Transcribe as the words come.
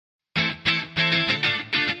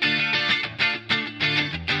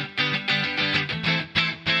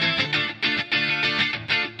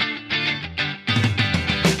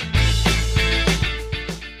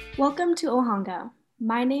Welcome to Ohanga.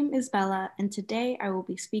 My name is Bella, and today I will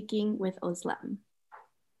be speaking with Özlem.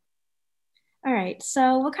 All right,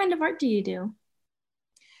 so what kind of art do you do?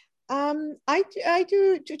 I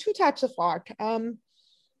do two types of art.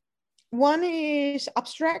 One is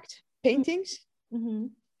abstract paintings, Mm-hmm.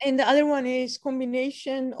 and the other one is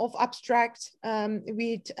combination of abstract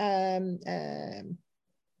with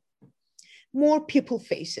more people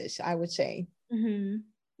faces, I would say.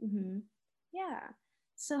 Mm-hmm. Mm-hmm. Yeah.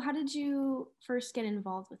 So how did you first get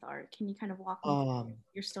involved with art? Can you kind of walk me through Um,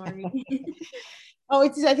 your story? oh,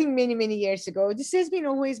 it is, I think, many years ago. This has been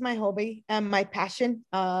always my hobby, my passion.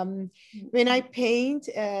 When I paint,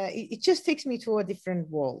 it just takes me to a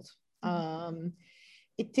different world.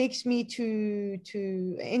 It takes me to,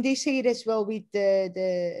 and they say it as well with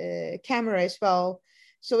the camera as well.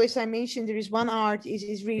 So as I mentioned, there is one art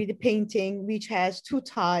is really the painting, which has two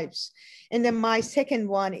types, and then my second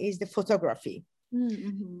one is the photography.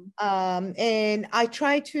 Mm-hmm. And I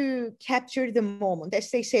try to capture the moment.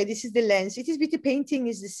 As they say, this is the lens. It is with the painting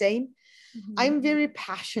is the same. Mm-hmm. I'm very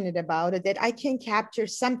passionate about it, that I can capture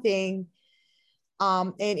something,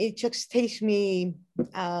 and it just takes me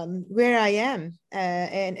where I am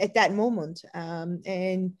and at that moment.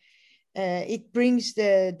 And it brings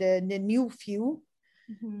the new view.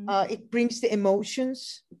 Mm-hmm. It brings the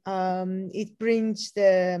emotions. It brings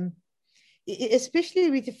the, especially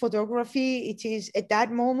with the photography, it is at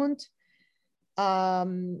that moment,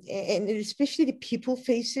 and especially the people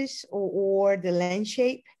faces or the land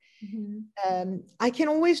shape. Mm-hmm. I can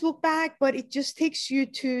always look back, but it just takes you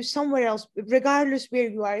to somewhere else, regardless where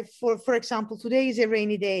you are. For example, today is a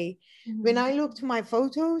rainy day. When Mm-hmm. I look to my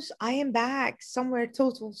photos, I am back somewhere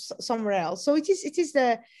somewhere else. So it is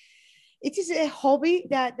a hobby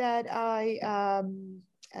that I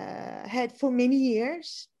had for many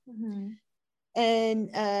years. Mm-hmm. And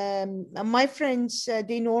my friends,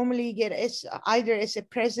 they normally get as either as a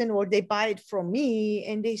present or they buy it from me,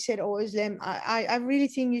 and they said, oh Islam, I really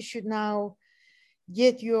think you should now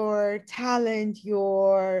get your talent,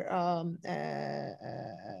 your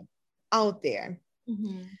out there.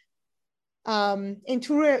 Mm-hmm. And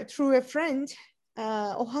through a friend,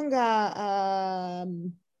 Ohanga,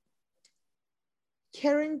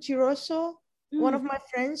 Karen Giroso, one of my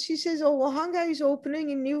friends, she says, oh, Ohanga is opening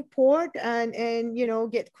in Newport, and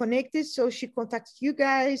get connected. So she contacted you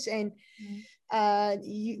guys, and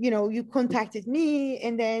Mm-hmm. you contacted me,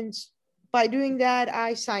 and then by doing that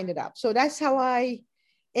I signed it up. So that's how I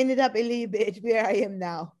ended up a little bit where I am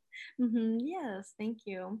now. Mm-hmm. Yes, thank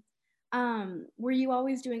you. Were you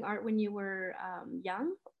always doing art when you were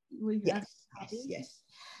young? Were you as Yes, a yes, hobby? yes.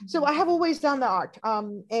 So Mm-hmm. I have always done the art,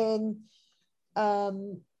 and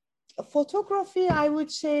um, photography, I would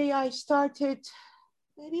say I started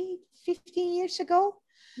maybe 15 years ago.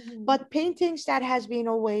 Mm-hmm. But paintings, that has been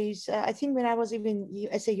always, I think when I was even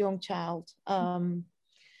as a young child,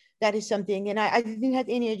 that is something. And I didn't have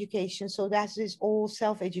any education, so that is all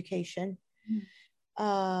self-education.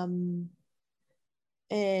 Um,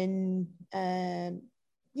 and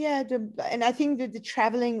yeah, and I think that the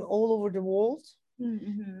traveling all over the world,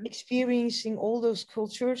 Mm-hmm. experiencing all those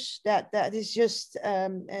cultures, that is just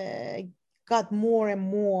got more and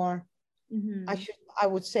more. Mm-hmm. I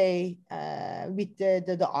would say, with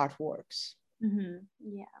the artworks. Mm-hmm.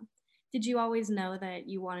 Yeah. Did you always know that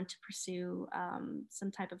you wanted to pursue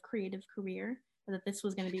some type of creative career, or that this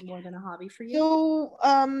was going to be more than a hobby for you? So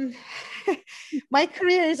my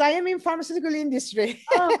career is, I am in pharmaceutical industry.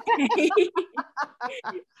 Okay.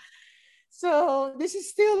 So this is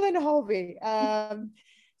still a hobby.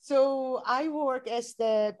 So I work as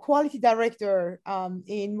the quality director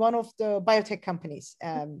in one of the biotech companies,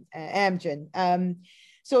 Amgen.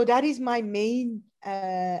 So that is my main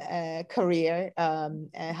career,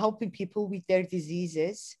 helping people with their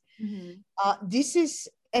diseases. Mm-hmm. This is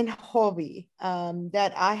an hobby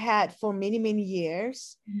that I had for many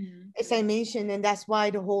years, Mm-hmm. as I mentioned, and that's why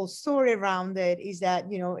the whole story around it is that,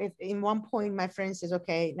 if in one point my friend says,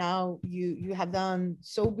 okay, now you have done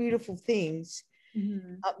so beautiful things,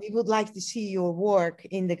 Mm-hmm. we would like to see your work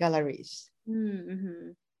in the galleries.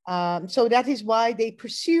 Mm-hmm. So that is why they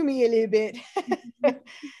pursue me a little bit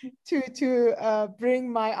to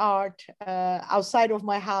bring my art outside of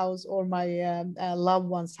my house or my loved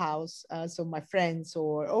one's house. So my friends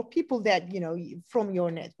or people that, from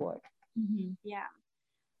your network. Mm-hmm. Yeah.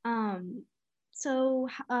 Um, so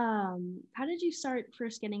how did you start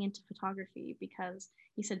first getting into photography? Because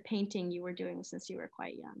you said painting you were doing since you were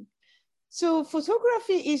quite young. So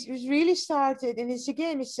photography is really started, and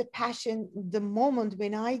it's a passion. The moment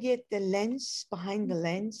when I get the lens behind the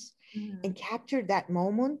lens Mm-hmm. and capture that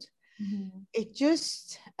moment, It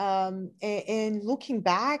just, and looking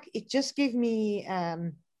back, it just gave me,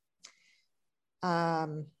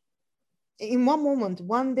 in one moment,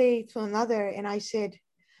 one day to another, and I said,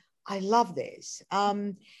 I love this.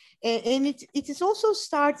 And it has also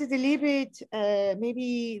started a little bit,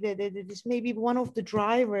 maybe this maybe one of the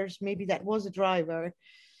drivers, maybe that was a driver.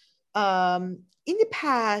 In the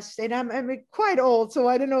past, and I'm quite old, so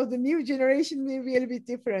I don't know, the new generation may be a little bit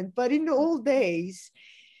different, but in the old days,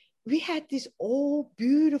 we had these all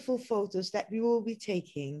beautiful photos that we will be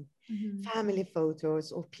taking, family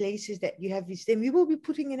photos of places that you have visited, and we will be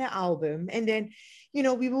putting in an album. And then, you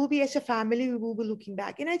know, we will be, as a family, we will be looking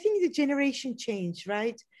back. And I think the generation changed,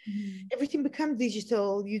 right? Everything become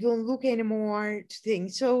digital. You don't look anymore to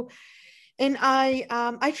things. So, and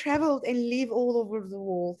I traveled and live all over the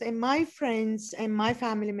world. And my friends and my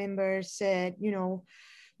family members said, you know,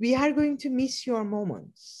 we are going to miss your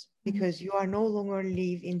moments because you are no longer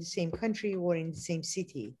live in the same country or in the same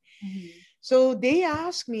city. So they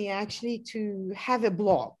asked me actually to have a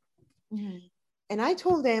blog. And I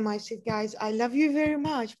told them, I said, guys, I love you very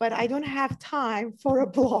much, but I don't have time for a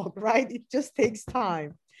blog, right? It just takes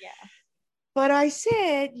time. Yeah. But I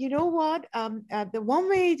said, you know what? The one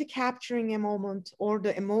way to capturing a moment or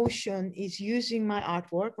the emotion is using my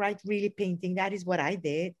artwork, right? Really painting. That is what I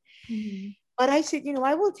did. But I said, you know,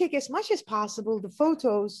 I will take as much as possible the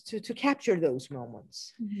photos to capture those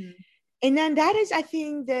moments. And then that is, I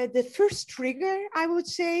think, the first trigger, I would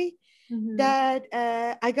say, that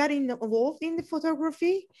I got involved in the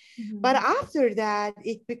photography. But after that,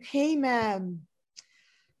 it became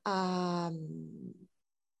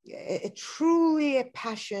truly a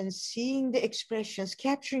passion, seeing the expressions,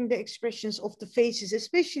 capturing the expressions of the faces,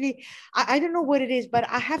 especially, I don't know what it is, but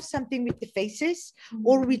I have something with the faces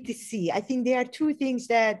or with the sea. I think there are two things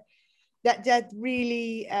that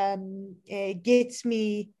really gets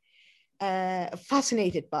me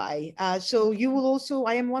fascinated by. So you will also,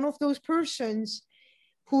 I am one of those persons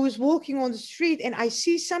who is walking on the street and I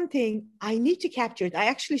see something, I need to capture it. I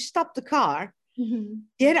actually stopped the car,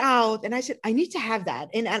 get out, and I said, I need to have that.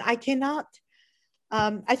 And I cannot,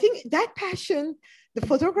 I think that passion, the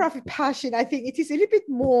photography passion, I think it is a little bit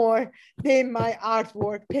more than my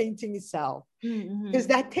artwork painting itself. Because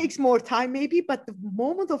that takes more time maybe, but the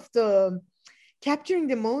moment of the capturing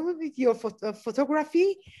the moment with your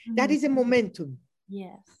photography, that is a momentum.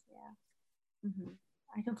 Yes. Yeah.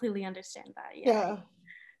 I completely understand that. Yeah.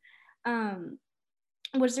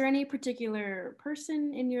 Was there any particular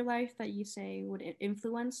person in your life that you say would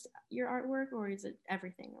influence your artwork, or is it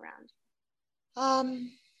everything around?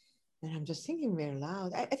 And I'm just thinking very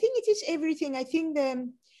loud. I think it is everything. I think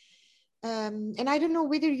and I don't know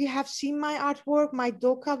whether you have seen my artwork, my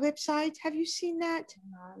Doka website. Have you seen that?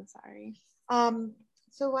 No, I'm sorry.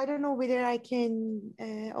 So I don't know whether I can,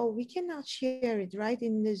 we cannot share it, right,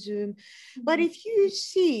 in the Zoom. But if you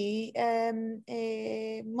see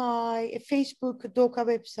my Facebook Doka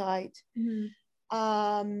website,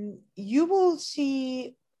 you will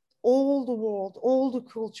see all the world, all the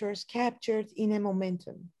cultures captured in a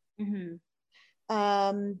momentum.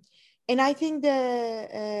 And I think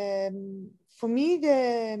for me,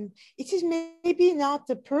 it is maybe not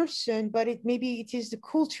the person, but maybe it is the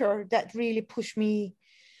culture that really pushed me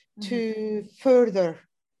to further.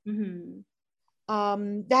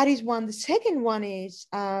 That is one. The second one is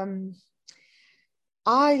I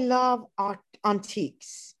love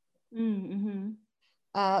antiques. When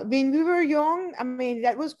we were young, I mean,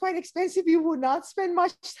 that was quite expensive. You would not spend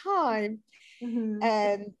much time.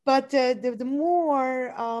 But the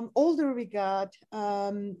more older we got,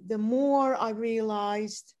 the more I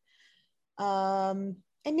realized, and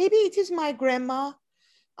maybe it is my grandma.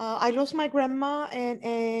 I lost my grandma,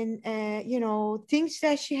 and you know, things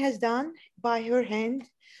that she has done by her hand,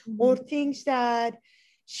 or things that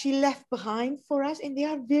she left behind for us, and they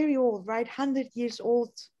are very old, right? 100 years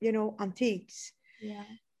old, you know, antiques. Yeah.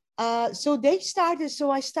 So they started. So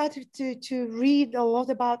I started to read a lot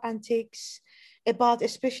about antiques, about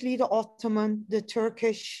especially the Ottoman, the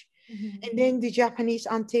Turkish, and then the Japanese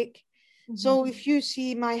antique. So if you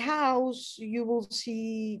see my house, you will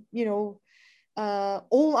see, you know,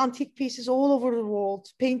 all antique pieces all over the world,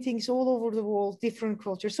 paintings all over the world, different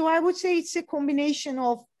cultures. So I would say it's a combination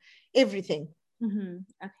of everything. Okay.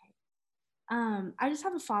 I just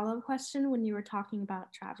have a follow-up question when you were talking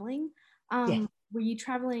about traveling. Yeah. Were you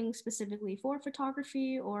traveling specifically for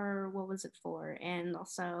photography, or what was it for? And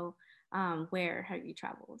also, where have you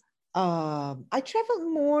traveled? I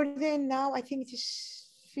traveled more than now. I think it is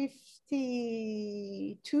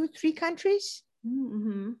 53 countries.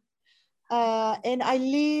 And I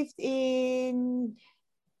lived in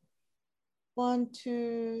one,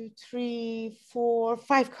 two, three, four,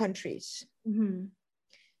 5 countries,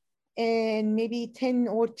 and maybe 10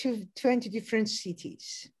 or 20 different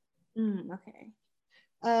cities. Okay.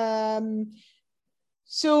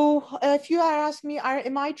 So if you are asking me,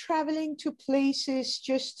 am I traveling to places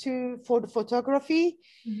just for the photography?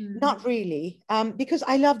 Not really, because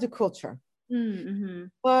I love the culture.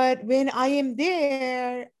 But when I am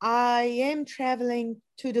there, I am traveling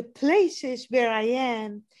to the places where I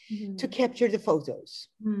am to capture the photos.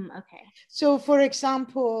 Okay. So for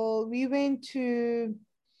example, we went to,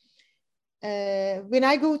 when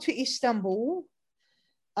I go to Istanbul,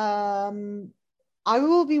 I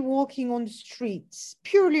will be walking on the streets,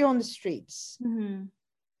 purely on the streets.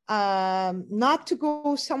 Not to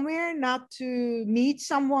go somewhere, not to meet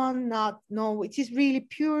someone, no, it is really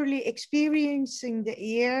purely experiencing the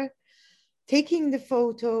air, taking the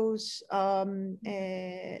photos.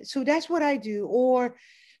 So that's what I do. Or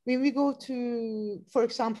when we go to, for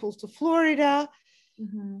example, to Florida,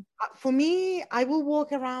 for me, I will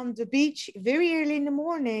walk around the beach very early in the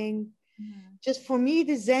morning. Just for me,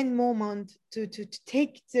 the Zen moment to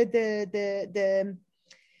take the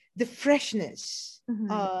freshness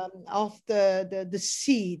of the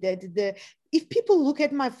sea. If people look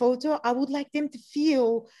at my photo, I would like them to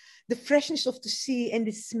feel the freshness of the sea and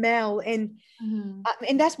the smell, and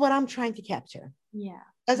that's what I'm trying to capture. Yeah.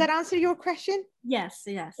 Does that answer your question? Yes.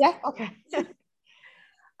 Yes. Yeah. Okay.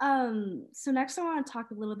 So next I want to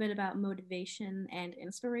talk a little bit about motivation and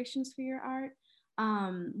inspirations for your art.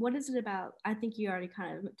 What is it about? I think you already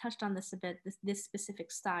kind of touched on this a bit, this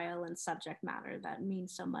specific style and subject matter that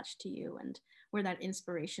means so much to you, and where that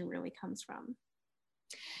inspiration really comes from.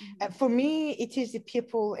 For me, it is the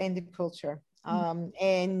people and the culture.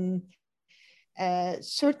 And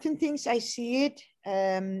certain things I see it,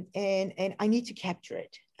 and I need to capture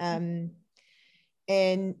it.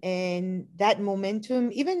 And that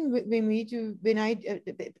momentum, even when I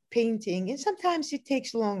painting, and sometimes it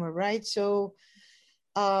takes longer, right? So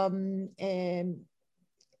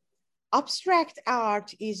abstract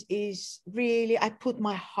art is really, I put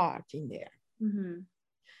my heart in there.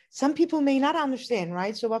 Some people may not understand,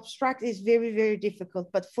 right? So abstract is very, very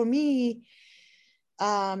difficult. But for me,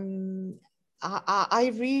 I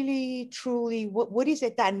really, truly, what is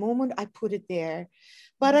at that moment, I put it there.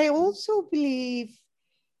 But I also believe,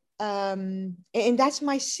 and that's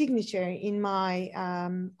my signature in my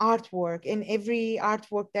artwork, and every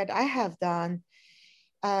artwork that I have done,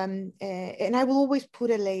 and I will always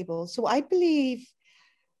put a label. So I believe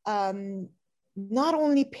not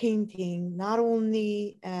only painting, not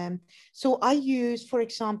only, so I use, for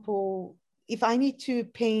example, if I need to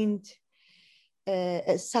paint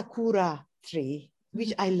a sakura tree,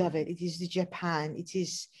 which I love it, it is the Japan, it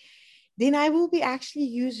is, then I will be actually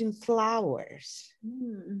using flowers,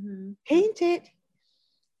 painted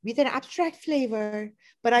with an abstract flavor,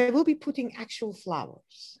 but I will be putting actual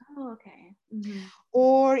flowers. Oh, okay.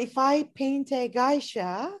 Or if I paint a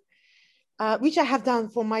geisha, which I have done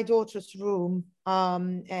for my daughter's room,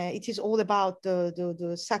 it is all about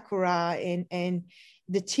the sakura and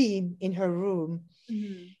the theme in her room.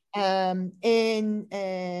 And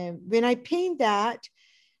when I paint that,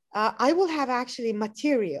 I will have actually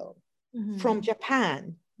material from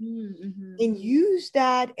Japan and use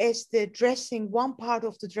that as the dressing, one part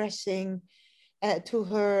of the dressing to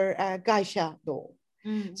her geisha doll.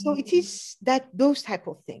 So it is those type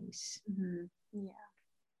of things. Yeah.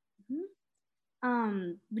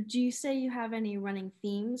 Would you say you have any running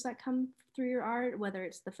themes that come through your art, whether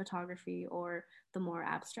it's the photography or the more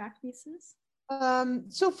abstract pieces?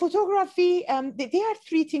 So photography, there are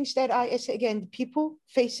three things that again, people,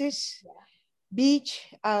 faces,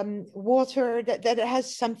 beach, water, that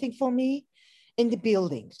has something for me, and the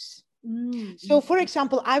buildings. So for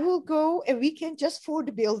example, I will go a weekend just for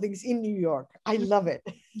the buildings in New York. I love it.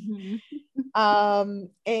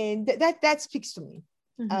 And that speaks to me.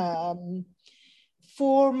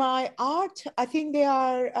 For my art, I think there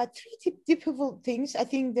are three difficult things. I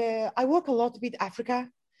think I work a lot with Africa.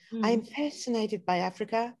 I am fascinated by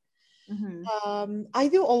Africa. I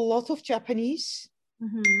do a lot of Japanese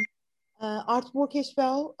artwork as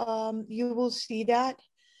well. You will see that.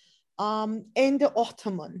 And the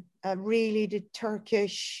Ottoman, really the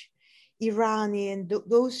Turkish, Iranian,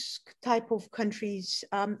 those type of countries,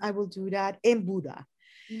 I will do that, and Buddha.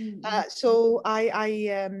 So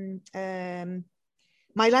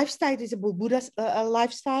my lifestyle is a Buddha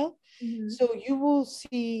lifestyle. So you will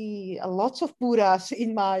see lots of Buddhas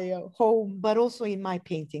in my home, but also in my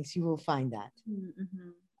paintings, you will find that.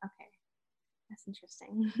 Okay, that's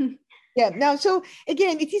interesting. Yeah. Now, so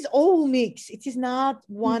again, it is all mixed. It is not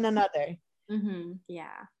one another.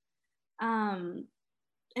 Yeah. And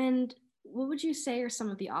what would you say are some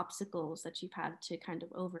of the obstacles that you've had to kind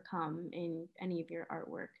of overcome in any of your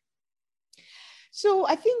artwork? So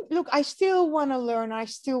I think, look, I still want to learn. I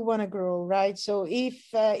still want to grow, right? So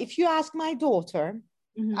if you ask my daughter,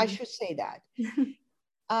 I should say that.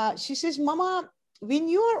 She says, Mama, when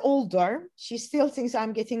you are older, she still thinks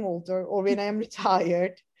I'm getting older, or when I'm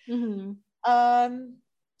retired.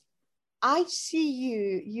 I see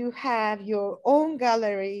you have your own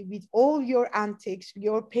gallery with all your antiques,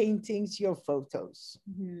 your paintings, your photos.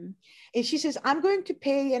 And she says, I'm going to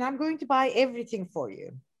pay and I'm going to buy everything for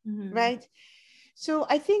you, right? So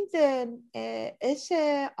I think that as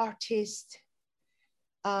an artist,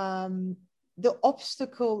 the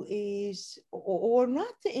obstacle is, or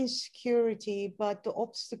not the insecurity, but the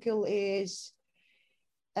obstacle is,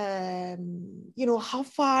 how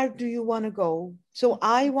far do you want to go? So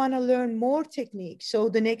I want to learn more techniques. So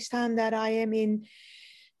the next time that I am in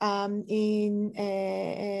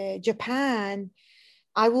Japan,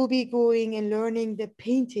 I will be going and learning the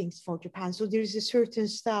paintings for Japan. So there's a certain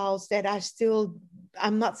styles that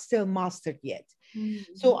I'm not still mastered yet.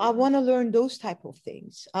 So I want to learn those type of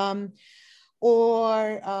things. There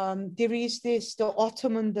is the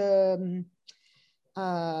Ottoman,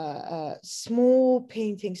 small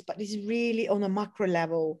paintings, but it's really on a macro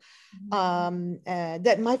level,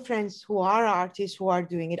 that my friends who are artists who are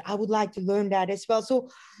doing it, I would like to learn that as well. So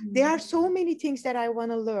there are so many things that I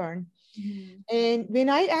want to learn. And when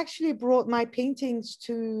I actually brought my paintings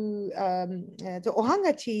to the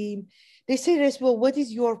Ohanga team, they said as well, what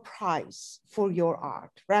is your price for your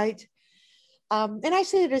art, right? And I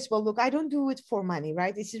said as well, look, I don't do it for money,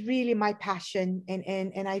 right? This is really my passion,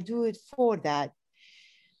 and I do it for that.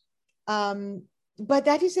 But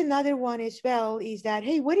that is another one as well, is that,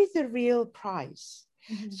 hey, what is the real price?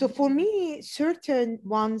 So for me, certain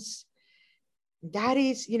ones, that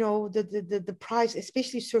is, the price,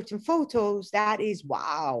 especially certain photos, that is,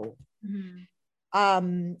 wow.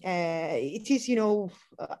 It is,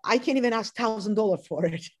 I can't even ask $1,000 for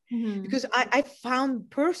it, because I found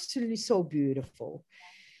personally so beautiful.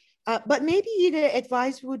 But maybe the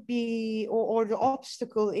advice would be, or the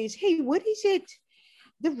obstacle is, hey, what is it,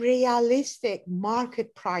 the realistic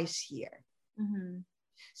market price here?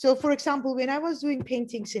 So for example, when I was doing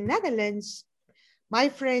paintings in Netherlands, my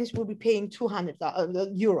friends will be paying 200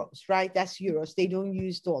 euros, right? That's euros. They don't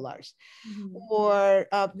use dollars. Or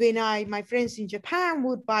when my friends in Japan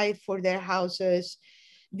would buy it for their houses,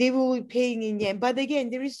 they will be paying in yen. But again,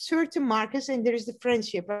 there is certain markets and there is the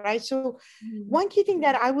friendship, right? So one key thing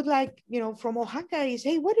that I would like, from Ohanga is,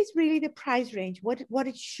 hey, what is really the price range? What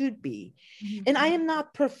it should be? And I am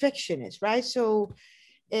not perfectionist, right? So,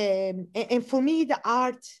 and for me, the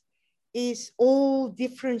art is all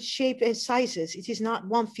different shapes and sizes. It is not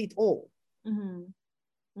one fit all. So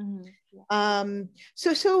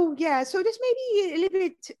this may be a little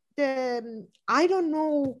bit I don't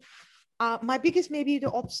know. My biggest maybe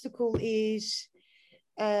the obstacle is,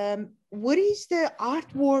 what is the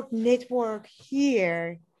artwork network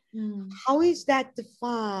here? How is that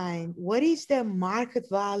defined? What is the market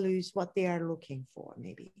values, what they are looking for,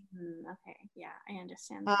 maybe? Okay, yeah, I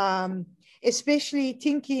understand. Especially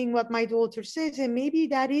thinking what my daughter says, and maybe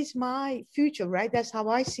that is my future, right? That's how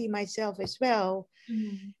I see myself as well.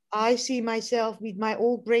 I see myself with my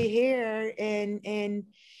old gray hair, and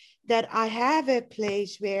that I have a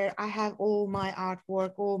place where I have all my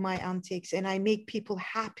artwork, all my antiques, and I make people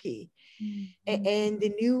happy. And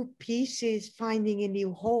the new pieces finding a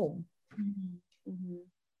new home.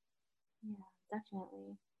 Yeah,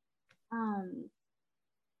 definitely.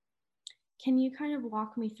 Can you kind of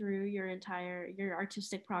walk me through your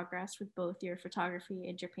artistic progress with both your photography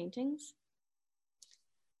and your paintings?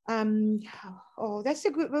 That's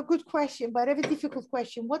a good question, but a very difficult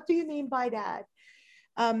question. What do you mean by that?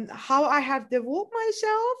 How I have developed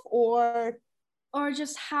myself, or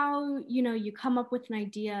just how you come up with an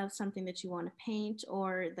idea of something that you want to paint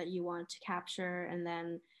or that you want to capture, and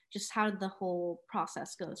then just how the whole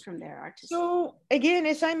process goes from there artistically. So again,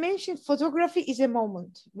 as I mentioned, photography is a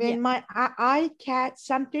moment. When my eye catch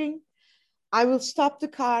something, I will stop the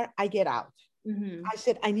car, I get out. I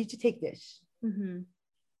said, I need to take this. And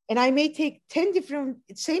I may take 10 different,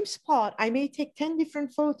 same spot, I may take 10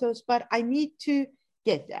 different photos, but I need to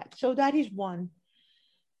get that. So that is one.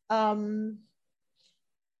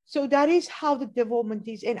 So that is how the development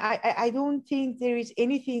is. And I don't think there is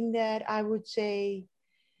anything that I would say,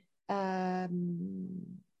 any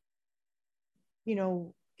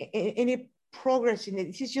progress in it.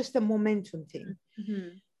 This is just a momentum thing.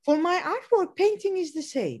 For my artwork, painting is the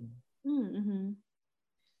same.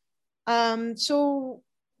 So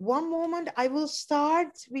one moment I will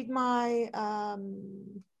start with my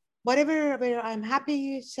whatever, where I'm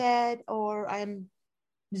happy, sad, or I'm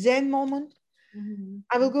Zen moment.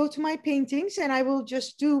 I will go to my paintings and I will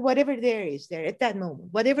just do whatever there is there at that moment,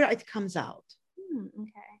 whatever it comes out.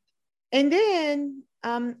 Okay. And then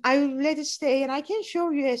I will let it stay, and I can show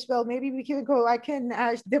you as well. Maybe we can go, I can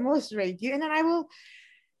demonstrate you. And then I will,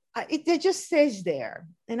 it just stays there.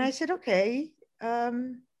 And I said, okay.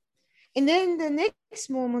 And then the next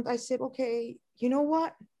moment I said, okay, you know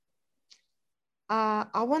what?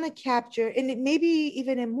 I want to capture, and it may be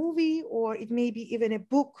even a movie, or it may be even a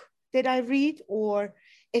book that I read, or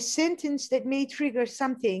a sentence that may trigger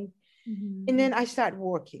something. And then I start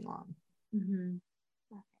working on.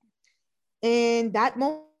 And that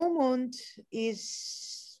moment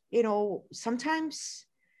is, you know, sometimes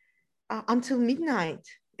until midnight,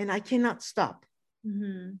 and I cannot stop.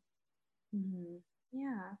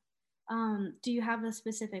 Yeah. Do you have a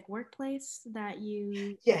specific workplace that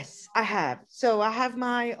you? Yes, I have. So I have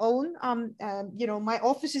my own, you know, my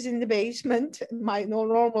office is in the basement, my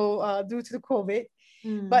normal due to the COVID,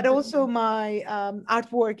 but also my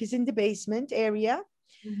artwork is in the basement area.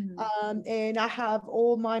 And I have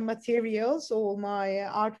all my materials, all my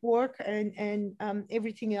artwork, and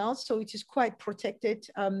everything else. So it is quite protected.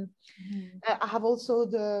 I have also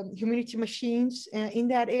the humidity machines in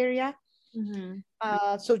that area.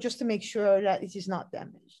 So just to make sure that it is not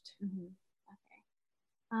damaged. Okay.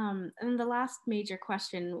 And the last major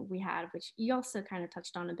question we had, which you also kind of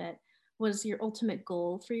touched on a bit, was your ultimate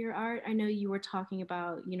goal for your art. I know you were talking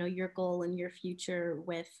about, you know, your goal and your future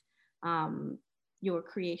with your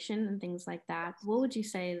creation and things like that. What would you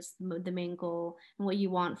say is the main goal and what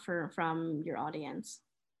you want from your audience?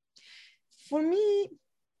 For me,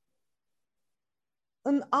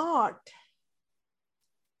 an art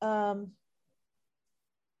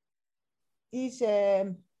is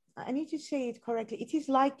I need to say it correctly. It is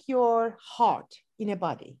like your heart in a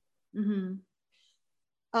body.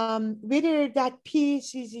 Whether that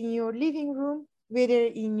piece is in your living room, whether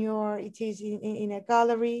it is in a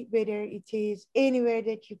gallery, whether it is anywhere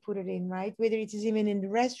that you put it in, right? Whether it is even in the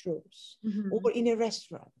restrooms or in a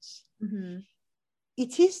restaurant.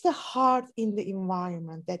 It is the heart in the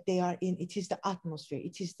environment that they are in. It is the atmosphere.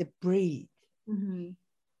 It is the breathe.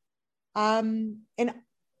 And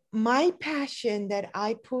my passion that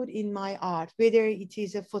I put in my art, whether it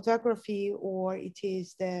is a photography or it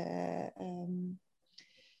is the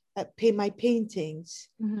my paintings,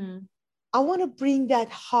 I want to bring that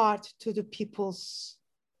heart to the people's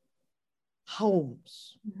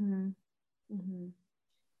homes.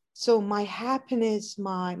 So my happiness,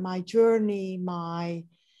 my journey, my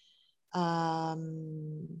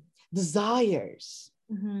desires,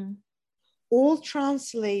 all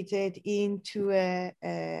translated into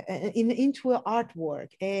into an artwork,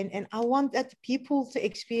 and I want that people to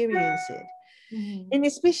experience it. And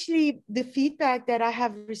especially the feedback that I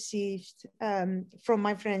have received from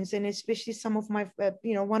my friends, and especially some of my,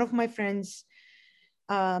 you know, one of my friends,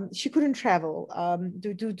 she couldn't travel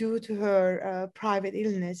due to her private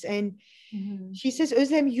illness. And she says,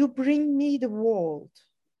 Özlem, you bring me the world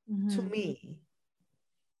to me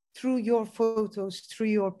through your photos, through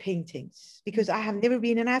your paintings, because I have never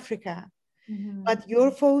been in Africa. But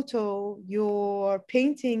your photo, your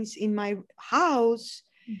paintings in my house,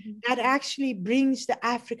 that actually brings the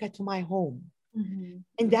Africa to my home.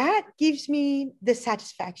 And that gives me the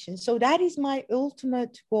satisfaction. So that is my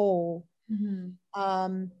ultimate goal, to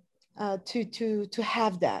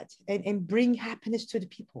have that and bring happiness to the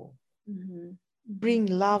people, bring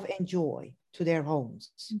love and joy to their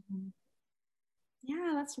homes.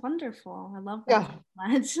 Yeah, that's wonderful. I love that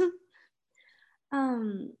so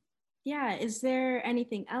much. Yeah, is there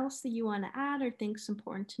anything else that you want to add or think's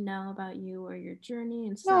important to know about you or your journey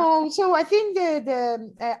and stuff? No, so I think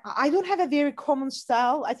I don't have a very common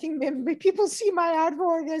style. I think when people see my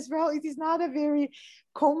artwork as well, it is not a very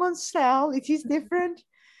common style. It is different.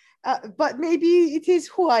 But maybe it is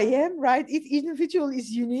who I am, right? Each individual is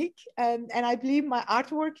unique, and I believe my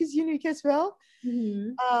artwork is unique as well.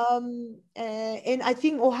 And I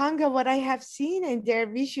think Ohanga, what I have seen and their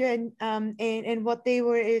vision, and what they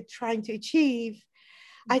were trying to achieve,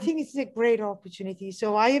 I think it's a great opportunity.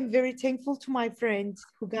 So I am very thankful to my friends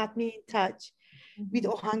who got me in touch with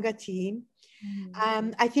Ohanga team.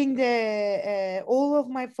 I think all of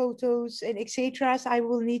my photos and etc. I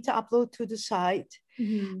will need to upload to the site.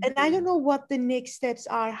 And I don't know what the next steps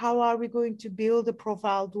are. How are we going to build a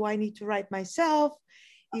profile? Do I need to write myself?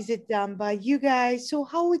 Is it done by you guys? So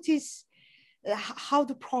how it is, how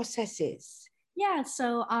the process is? Yeah,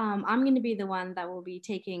 so I'm going to be the one that will be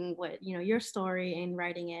taking what, your story and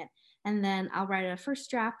writing it. And then I'll write a first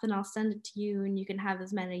draft and I'll send it to you, and you can have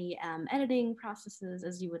as many editing processes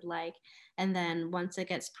as you would like. And then once it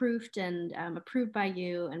gets proofed and approved by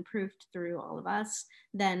you and proofed through all of us,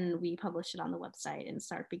 then we publish it on the website and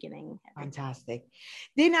start beginning everything. Fantastic.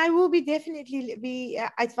 Then I will be definitely be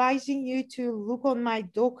advising you to look on my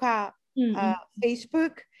Doka Mm-hmm.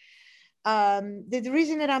 Facebook. The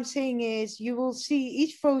reason that I'm saying is you will see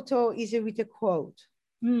each photo is with a quote.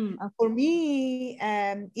 For Okay. me,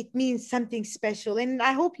 it means something special, and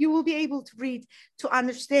I hope you will be able to read to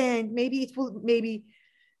understand. Maybe it will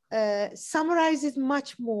summarize it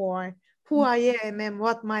much more who I am and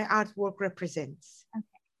what my artwork represents.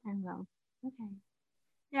 Okay, I will. Okay.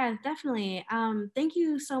 Yeah, definitely. Thank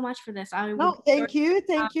you so much for this. I will No, be sure. thank you,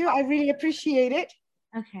 thank you. I really appreciate it.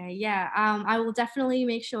 Okay, yeah. I will definitely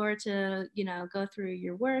make sure to, go through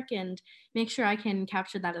your work and make sure I can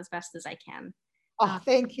capture that as best as I can. Oh, Um,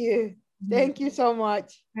 thank you. mhm. Thank you so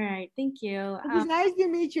much. All right, thank you. It was nice to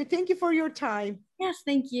meet you. Thank you for your time. Yes,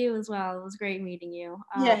 thank you as well. It was great meeting you.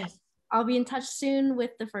 Yes, I'll be in touch soon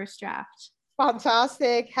with the first draft.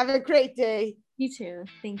 fantastic. Have a great day. You too.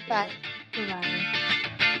 Thank you. Bye. Bye bye.